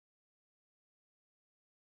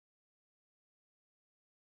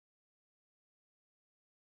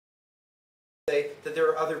say that there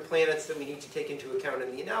are other planets that we need to take into account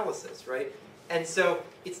in the analysis, right? And so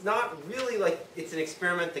it's not really like it's an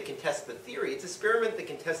experiment that can test the theory. It's an experiment that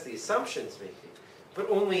can test the assumptions, maybe, but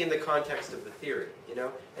only in the context of the theory, you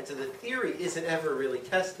know? And so the theory isn't ever really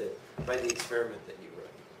tested by the experiment that you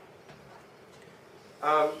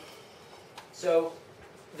run. So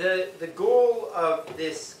the goal of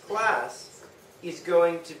this class is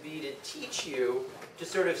going to be to teach you to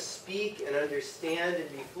sort of speak and understand and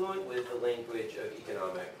be fluent with the language of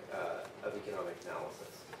economic analysis.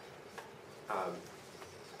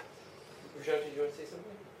 Rajan, did you want to say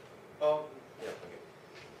something? Yeah, okay.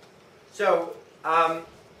 So,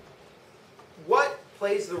 what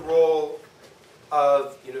plays the role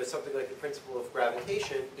of, you know, something like the principle of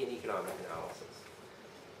gravitation in economic analysis?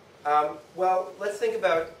 Well, let's think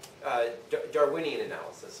about Darwinian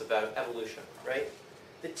analysis, about evolution, right?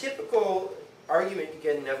 The typical argument you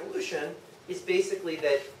get in evolution is basically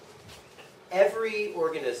that every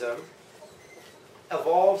organism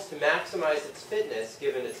evolves to maximize its fitness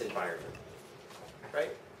given its environment,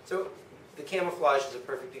 right? So the camouflage is a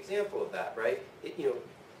perfect example of that, right?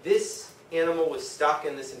 This animal was stuck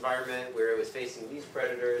in this environment where it was facing these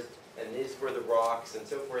predators, and these were the rocks, and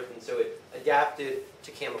so forth, and so it adapted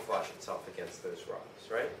to camouflage itself against those rocks,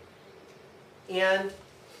 right? And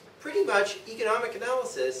pretty much economic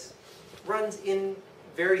analysis runs in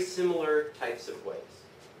very similar types of ways.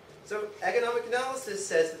 So economic analysis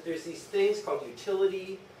says that there's these things called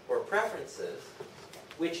utility or preferences,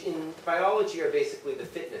 which in biology are basically the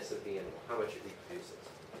fitness of the animal, how much it reproduces.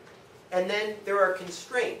 And then there are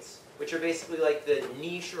constraints, which are basically like the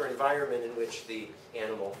niche or environment in which the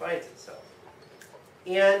animal finds itself.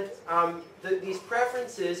 And these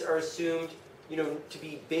preferences are assumed, you know, to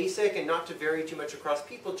be basic and not to vary too much across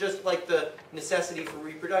people, just like the necessity for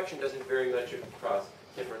reproduction doesn't vary much across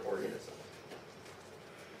different organisms.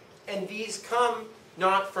 And these come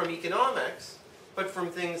not from economics, but from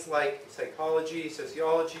things like psychology,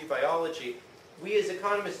 sociology, biology. We as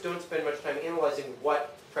economists don't spend much time analyzing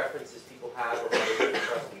what preferences people have or how they differ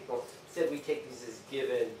across people. Instead, we take these as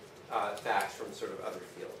given facts from sort of other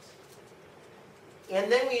fields. And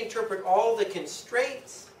then we interpret all the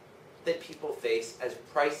constraints that people face as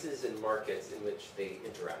prices and markets in which they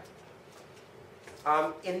interact.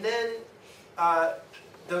 And then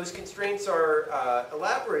those constraints are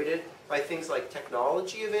elaborated by things like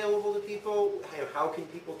technology available to people, how can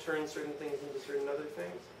people turn certain things into certain other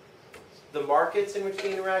things, the markets in which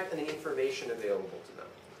they interact, and the information available to them.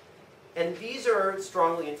 And these are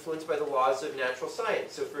strongly influenced by the laws of natural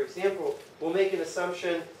science. So for example, we'll make an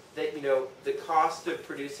assumption that, you know, the cost of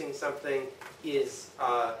producing something is,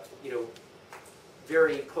 you know,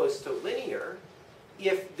 very close to linear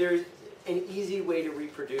if there's an easy way to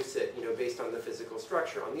reproduce it, you know, based on the physical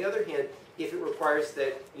structure. On the other hand, if it requires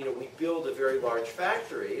that, you know, we build a very large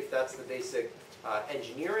factory, if that's the basic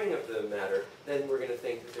engineering of the matter, then we're going to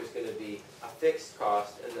think that there's going to be a fixed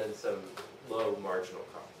cost and then some low marginal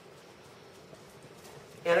cost.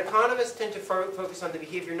 And economists tend to focus on the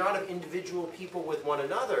behavior not of individual people with one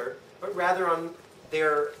another, but rather on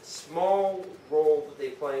their small role that they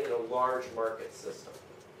play in a large market system.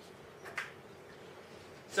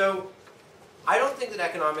 So I don't think that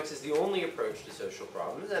economics is the only approach to social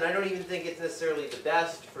problems, and I don't even think it's necessarily the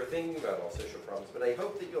best for thinking about all social problems, but I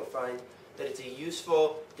hope that you'll find that it's a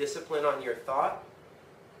useful discipline on your thought,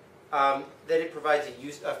 that it provides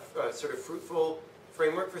a sort of fruitful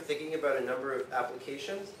framework for thinking about a number of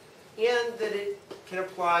applications, and that it can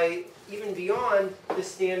apply even beyond the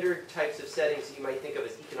standard types of settings that you might think of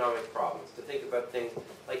as economic problems, to think about things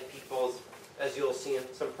like people's, as you'll see in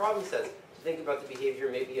some problem sets, to think about the behavior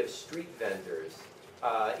maybe of street vendors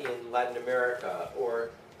in Latin America, or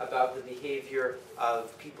about the behavior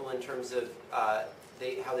of people in terms of how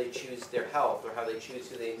they choose their health, or how they choose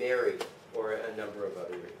who they marry, or a number of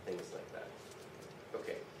other things like that.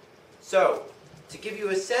 Okay, so to give you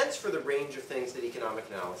a sense for the range of things that economic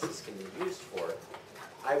analysis can be used for,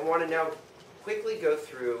 I want to now quickly go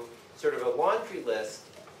through sort of a laundry list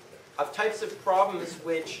of types of problems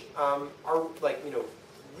which are like, you know,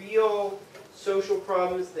 real social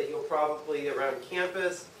problems that you'll probably around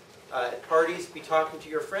campus, at parties, be talking to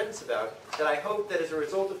your friends about, that I hope that as a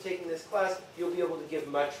result of taking this class, you'll be able to give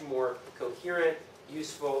much more coherent,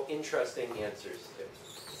 useful, interesting answers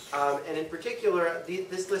to. And in particular,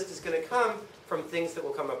 this list is going to come from things that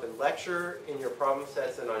will come up in lecture, in your problem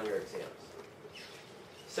sets, and on your exams.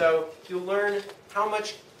 So you'll learn how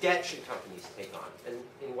much debt should companies take on, and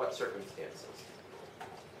in what circumstances.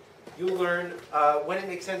 You'll learn when it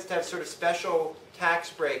makes sense to have sort of special tax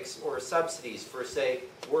breaks or subsidies for, say,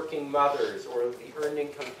 working mothers, or the earned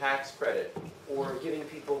income tax credit, or giving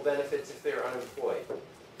people benefits if they're unemployed.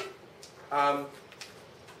 How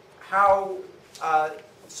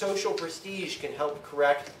social prestige can help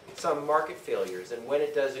correct some market failures, and when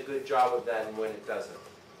it does a good job of that and when it doesn't.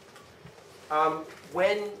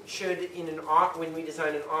 When we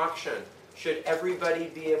design an auction, should everybody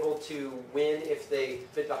be able to win if they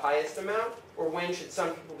bid the highest amount, or when should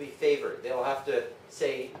some people be favored? They'll have to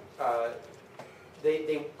say,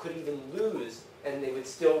 they could even lose and they would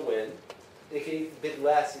still win. They could even bid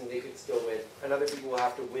less and they could still win. And other people will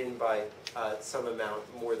have to win by some amount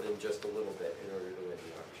more than just a little bit in order to win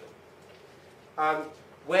the auction.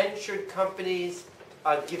 When should companies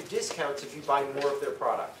give discounts if you buy more of their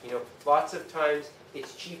product? You know, lots of times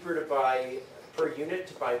it's cheaper to buy per unit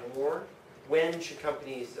to buy more. When should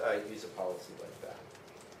companies use a policy like that?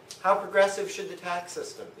 How progressive should the tax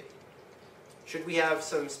system be? Should we have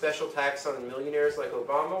some special tax on millionaires like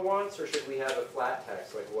Obama wants, or should we have a flat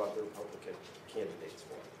tax like a lot of the Republican candidates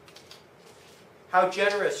want? How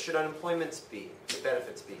generous should unemployment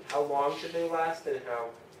benefits be? How long should they last, and how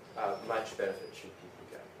much benefit should people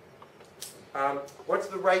get? What's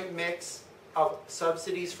the right mix of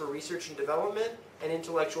subsidies for research and development and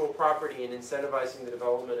intellectual property in incentivizing the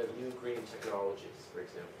development of new green technologies, for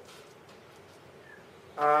example?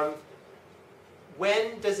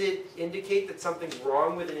 When does it indicate that something's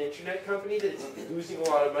wrong with an internet company, that it's losing a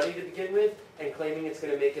lot of money to begin with and claiming it's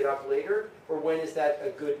going to make it up later? Or when is that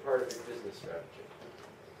a good part of your business strategy?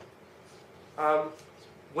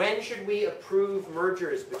 When should we approve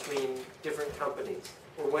mergers between different companies?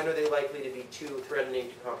 Or when are they likely to be too threatening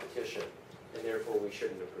to competition, and therefore we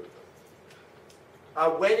shouldn't approve them?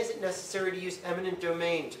 When is it necessary to use eminent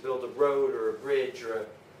domain to build a road or a bridge or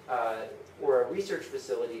a research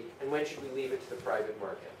facility, and when should we leave it to the private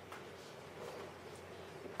market?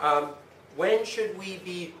 When should we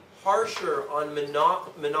be harsher on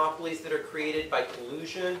monopolies that are created by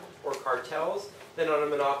collusion or cartels than on a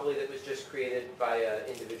monopoly that was just created by an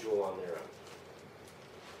individual on their own?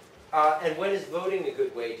 And when is voting a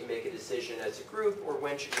good way to make a decision as a group, or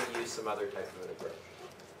when should we use some other type of an approach?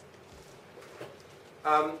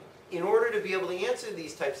 In order to be able to answer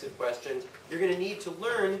these types of questions, you're going to need to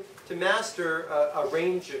learn to master a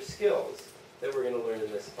range of skills that we're going to learn in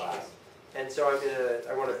this class. And so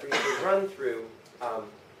I want to briefly run through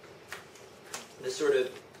the sort of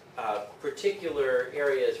particular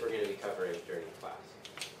areas we're going to be covering during the class.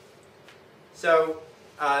 So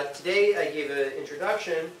today I gave an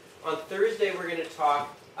introduction. On Thursday we're going to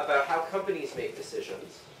talk about how companies make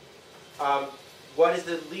decisions. What is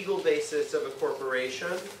the legal basis of a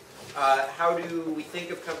corporation? How do we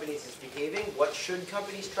think of companies as behaving? What should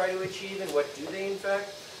companies try to achieve, and what do they in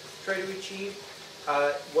fact try to achieve?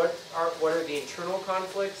 What are the internal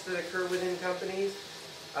conflicts that occur within companies?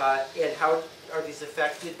 And how are these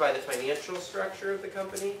affected by the financial structure of the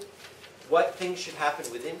company? What things should happen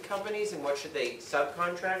within companies, and what should they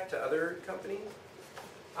subcontract to other companies?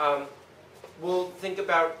 We'll think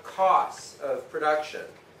about costs of production.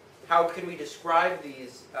 How can we describe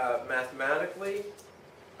these mathematically?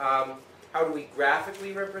 How do we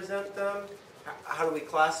graphically represent them? How do we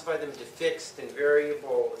classify them to fixed and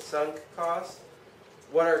variable sunk costs?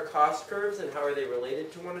 What are cost curves and how are they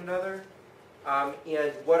related to one another?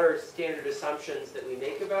 And what are standard assumptions that we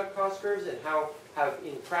make about cost curves, and how have,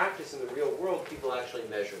 in practice in the real world, people actually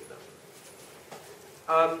measured them?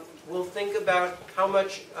 We'll think about how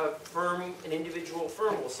much an individual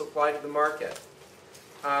firm will supply to the market.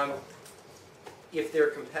 If they're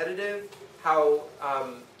competitive, how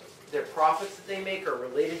their profits that they make are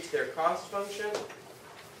related to their cost function.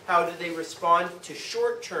 How do they respond to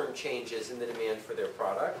short-term changes in the demand for their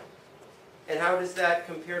product? And how does that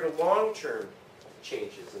compare to long-term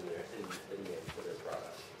changes in the demand for their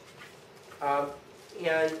product?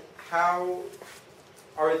 And how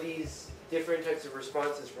are these different types of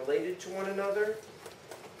responses related to one another?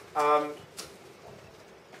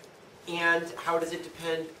 And how does it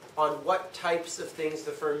depend on what types of things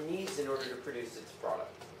the firm needs in order to produce its product?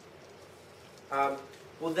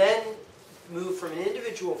 We'll then move from an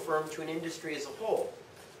individual firm to an industry as a whole.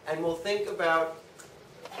 And we'll think about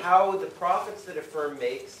how the profits that a firm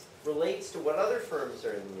makes relates to what other firms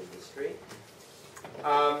are in the industry.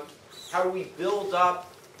 How do we build up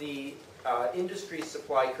the industry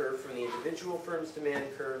supply curve from the individual firm's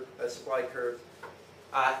demand curve, supply curve?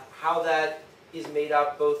 How that is made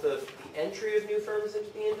up both of the entry of new firms into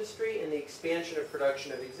the industry and the expansion of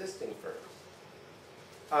production of existing firms.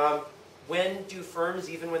 When do firms,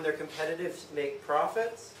 even when they're competitive, make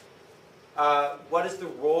profits? What is the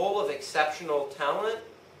role of exceptional talent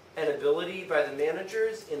and ability by the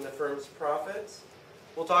managers in the firm's profits?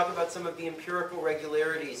 We'll talk about some of the empirical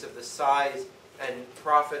regularities of the size and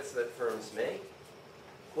profits that firms make.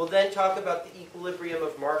 We'll then talk about the equilibrium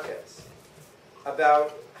of markets,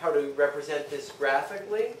 about how to represent this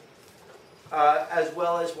graphically, as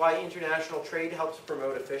well as why international trade helps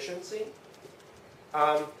promote efficiency.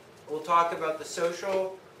 We'll talk about the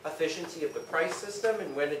social efficiency of the price system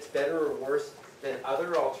and when it's better or worse than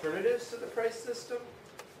other alternatives to the price system.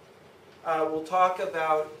 We'll talk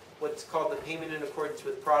about what's called the payment in accordance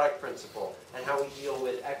with product principle and how we deal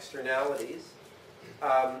with externalities,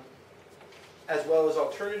 as well as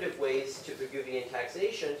alternative ways to Pigouvian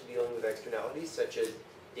taxation to dealing with externalities such as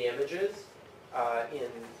damages in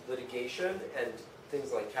litigation and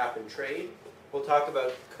things like cap and trade. We'll talk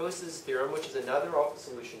about Coase's theorem, which is another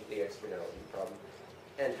solution to the externality problem,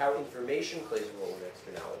 and how information plays a role in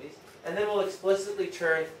externalities. And then we'll explicitly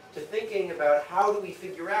turn to thinking about how do we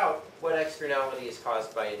figure out what externality is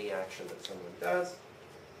caused by any action that someone does,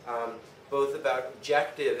 both about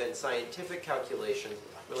objective and scientific calculations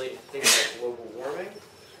related to things like global warming,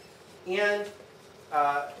 and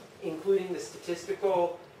including the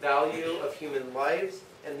statistical value of human lives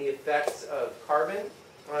and the effects of carbon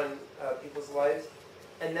on people's lives,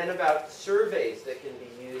 and then about surveys that can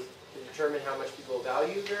be used to determine how much people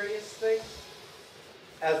value various things,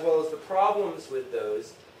 as well as the problems with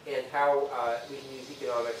those and how we can use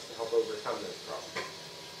economics to help overcome those problems.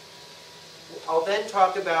 I'll then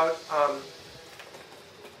talk about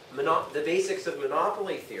the basics of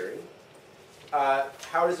monopoly theory.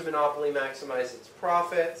 How does a monopoly maximize its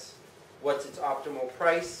profits? What's its optimal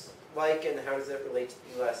price like, and how does that relate to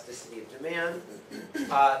the elasticity of demand?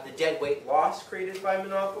 The dead weight loss created by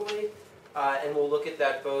monopoly, and we'll look at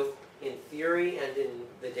that both in theory and in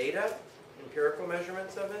the data, empirical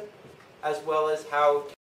measurements of it, as well as how